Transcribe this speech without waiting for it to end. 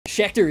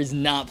Schecter is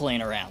not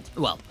playing around.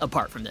 Well,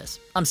 apart from this.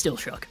 I'm still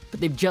shook. But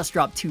they've just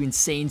dropped 2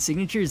 insane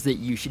signatures that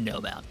you should know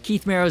about.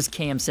 Keith Merrow's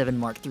KM7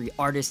 Mark III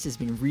Artist has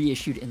been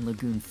reissued in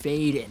Lagoon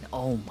Fade, and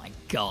oh my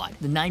god.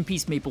 The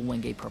 9-piece Maple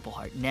Wenge Purple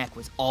Heart neck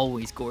was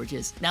always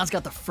gorgeous. Now it's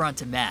got the front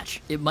to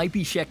match. It might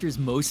be Schecter's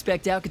most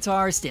specced out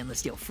guitar, stainless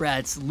steel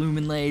frets,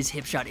 lumen lays,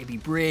 hipshot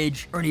Ibby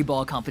bridge, Ernie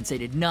Ball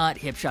compensated nut,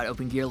 hipshot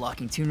open gear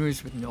locking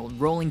tuners with no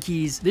rolling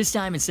keys. This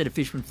time, instead of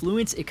Fishman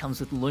Fluence, it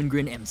comes with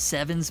Lundgren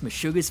M7s,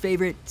 Meshuggah's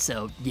favorite,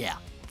 so yeah.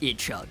 It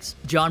chugs.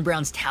 John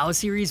Brown's Tau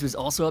series was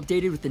also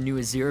updated with the new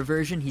Azure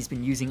version he's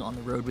been using on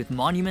the road with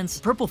Monuments.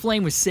 Purple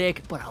Flame was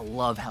sick, but I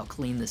love how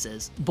clean this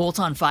is.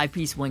 Bolt-on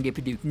 5-piece Wenge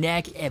Padauk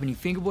neck, ebony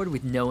fingerboard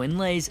with no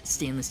inlays,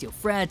 stainless steel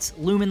frets,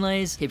 lumen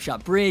lays,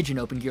 hipshot bridge and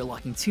open gear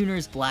locking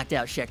tuners, blacked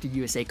out Schecter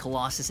USA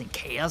Colossus and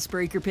Chaos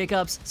Breaker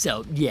pickups,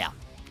 so yeah.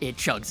 It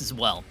chugs as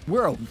well.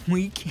 We're a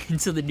week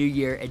into the new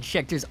year and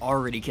Schecter's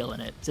already killing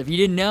it. So if you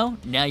didn't know,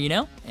 now you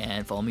know,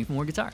 and follow me for more guitar.